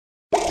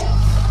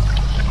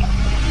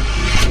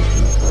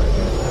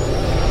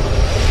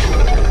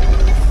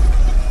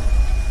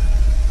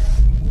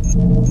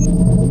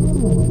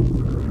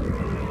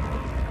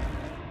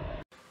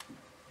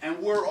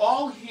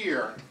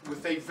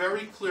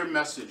very clear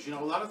message. You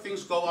know, a lot of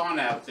things go on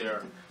out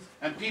there,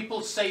 and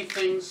people say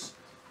things,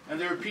 and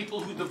there are people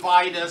who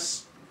divide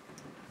us.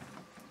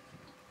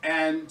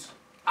 And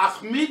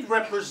Ahmed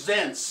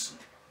represents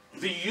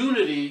the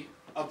unity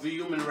of the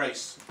human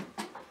race,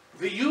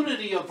 the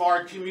unity of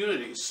our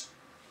communities,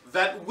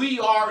 that we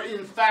are,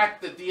 in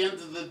fact, at the end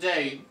of the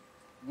day,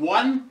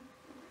 one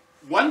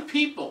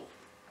people,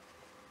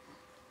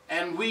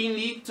 and we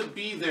need to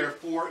be there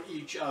for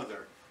each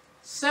other.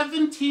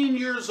 17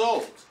 years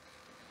old,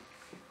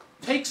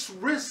 takes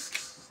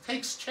risks,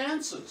 takes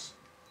chances,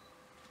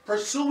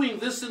 pursuing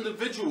this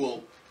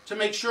individual to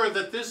make sure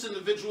that this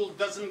individual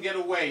doesn't get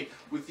away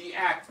with the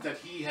act that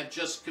he had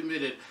just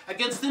committed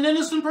against an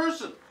innocent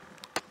person.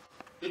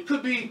 It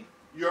could be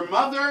your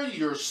mother,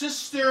 your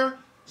sister,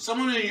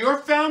 someone in your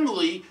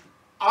family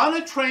on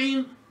a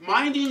train,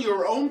 minding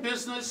your own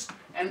business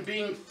and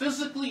being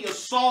physically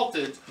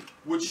assaulted,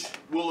 which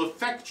will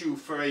affect you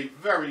for a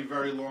very,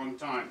 very long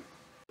time.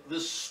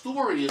 This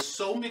story is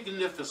so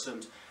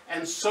magnificent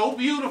and so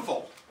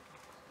beautiful.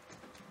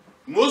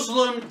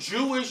 Muslim,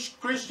 Jewish,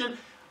 Christian.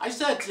 I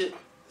said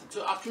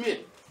to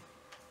Ahmed,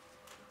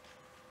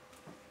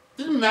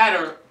 didn't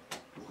matter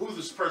who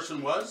this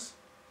person was,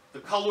 the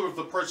color of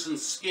the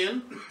person's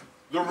skin,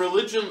 the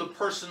religion the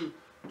person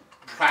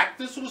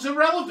practiced was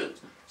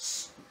irrelevant.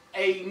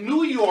 A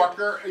New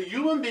Yorker, a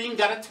human being,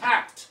 got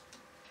attacked.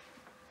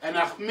 And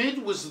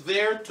Ahmed was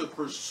there to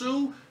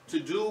pursue, to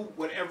do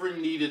whatever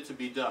needed to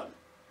be done.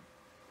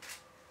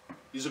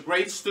 He's a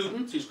great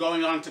student. He's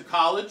going on to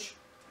college.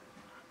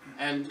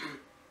 And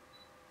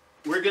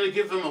we're going to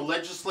give him a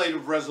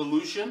legislative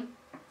resolution,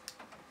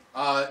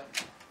 a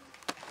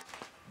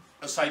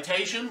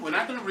citation. We're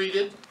not going to read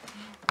it.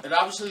 It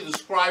obviously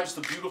describes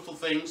the beautiful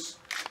things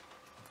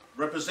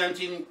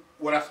representing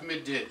what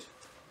Ahmed did.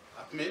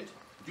 Ahmed,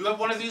 do you have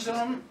one of these at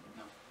home?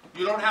 No.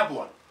 You don't have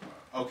one?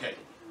 Okay.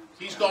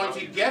 He's going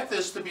to get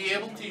this to be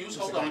able to use.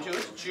 Hold on to it.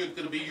 It's going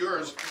to be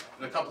yours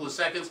in a couple of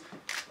seconds.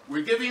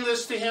 We're giving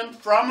this to him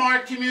from our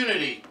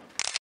community.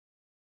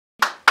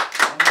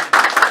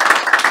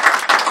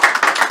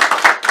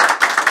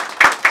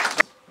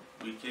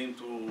 We came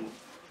to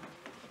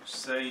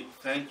say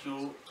thank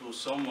you to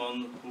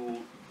someone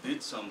who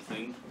did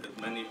something that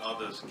many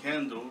others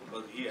can do,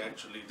 but he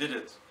actually did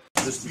it.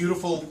 This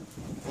beautiful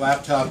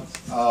laptop,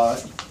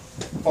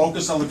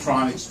 Focus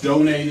Electronics,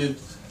 donated,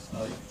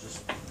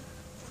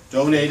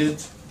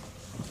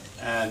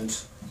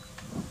 and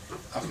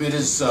Ahmed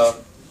is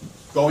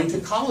going to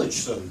college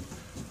soon,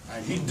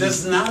 and he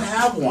does not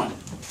have one.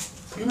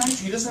 Can you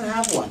imagine? He doesn't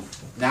have one.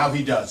 Now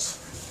he does.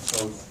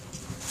 So,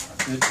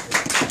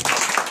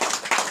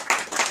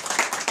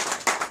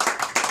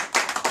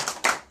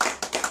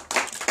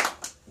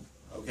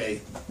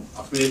 okay,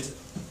 Ahmed,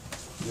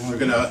 we're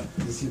gonna,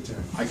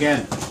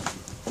 again,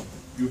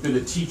 you've been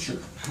a teacher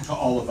to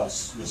all of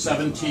us. You're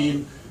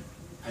 17,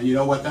 and you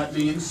know what that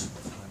means?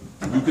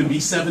 You can be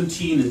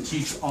 17 and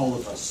teach all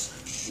of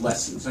us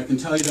lessons. I can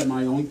tell you that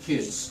my own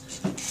kids,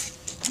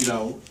 you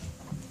know,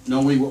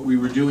 knowing what we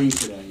were doing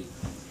today,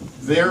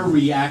 their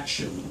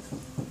reaction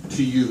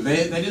to you,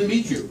 they didn't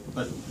meet you,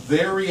 but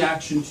their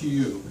reaction to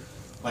you,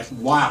 like,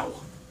 wow,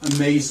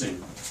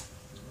 amazing.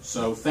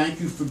 So thank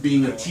you for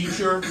being a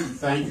teacher.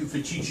 Thank you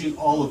for teaching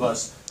all of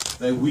us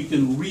that we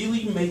can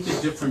really make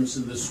a difference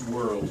in this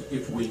world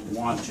if we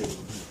want to.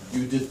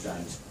 You did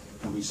that,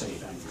 and we say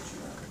thank you to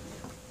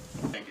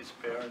you. Thank his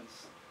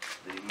parents,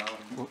 the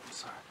imam,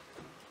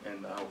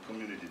 and our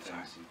community.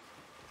 Thank you.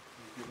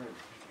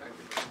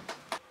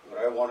 What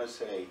I want to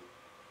say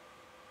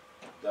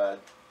that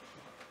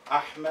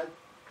Ahmed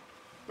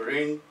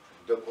bring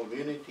the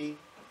community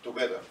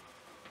together.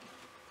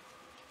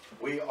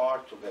 We are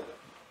together.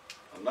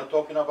 I'm not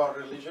talking about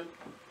religion.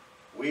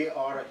 We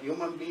are a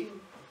human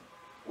being.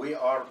 We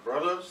are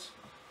brothers.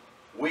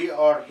 We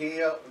are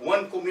here,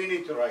 one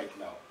community right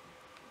now.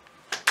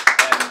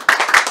 And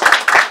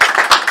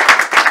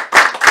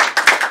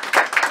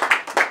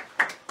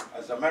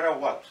as a matter of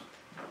what,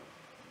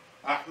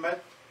 Ahmed,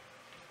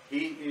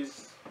 he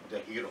is the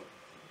hero.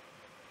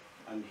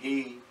 And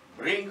he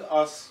bring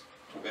us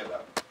together.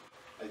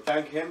 I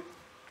thank him,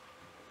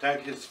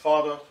 thank his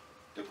father,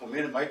 the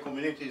community, my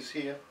community is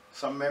here,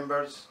 some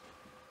members.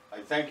 I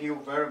thank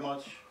you very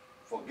much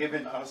for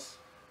giving us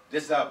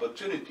this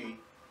opportunity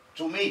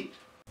to meet.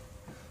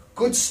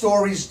 Good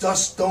stories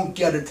just don't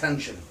get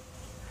attention.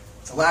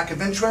 It's a lack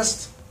of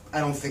interest? I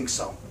don't think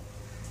so.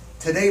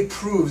 Today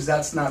proves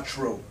that's not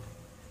true.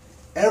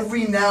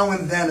 Every now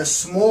and then a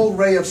small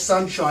ray of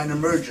sunshine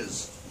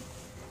emerges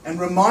and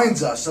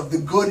reminds us of the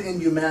good in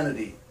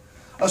humanity.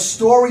 A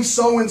story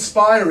so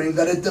inspiring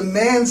that it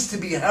demands to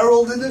be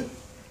heralded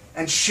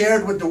and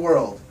shared with the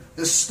world.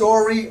 The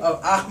story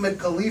of Ahmed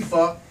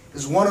Khalifa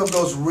is one of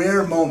those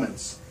rare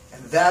moments,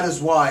 and that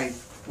is why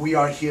we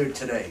are here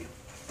today.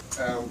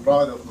 I'm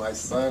proud of my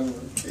son.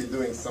 He's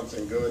doing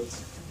something good,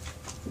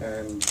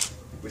 and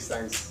we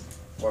thanks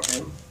for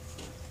him.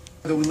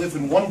 We live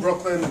in one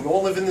Brooklyn, we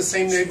all live in the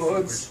same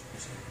neighborhoods,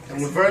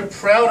 And we're very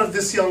proud of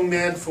this young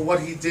man for what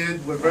he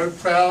did. We're very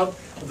proud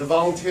of the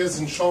volunteers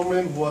and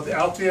showmen who are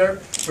out there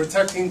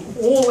protecting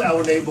all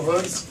our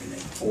neighborhoods,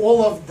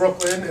 all of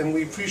Brooklyn, and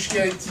we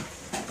appreciate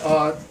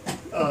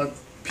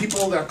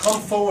people that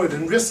come forward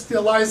and risk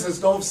their lives, as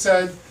Dov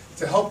said,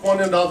 to help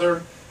one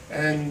another.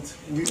 And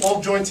we all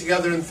join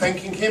together in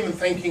thanking him and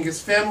thanking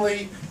his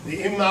family,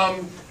 the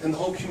imam, and the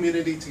whole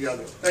community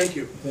together. Thank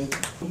you.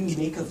 What do you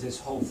make of this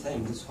whole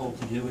thing, this whole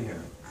to-do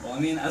here? Well, I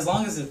mean, as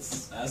long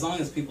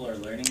as people are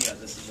learning that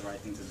this is the right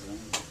thing to do,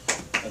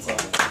 that's all.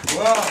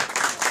 Wow.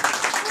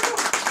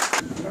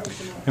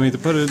 I mean, to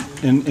put it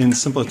in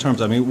simpler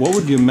terms, I mean, what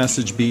would your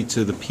message be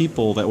to the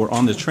people that were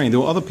on the train? There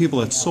were other people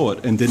that saw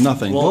it and did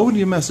nothing. Well, what would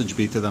your message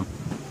be to them?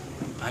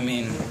 I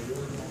mean,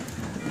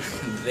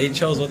 they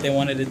chose what they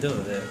wanted to do.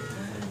 They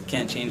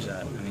can't change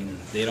that. I mean,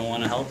 they don't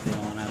want to help. They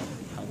don't want to help.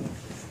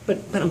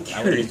 But I'm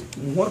curious,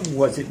 what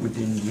was it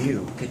within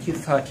you that you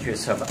thought to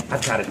yourself,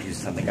 I've got to do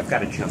something, I've got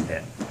to jump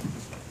in?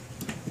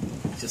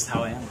 Just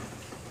how I am.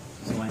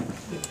 Just who I am.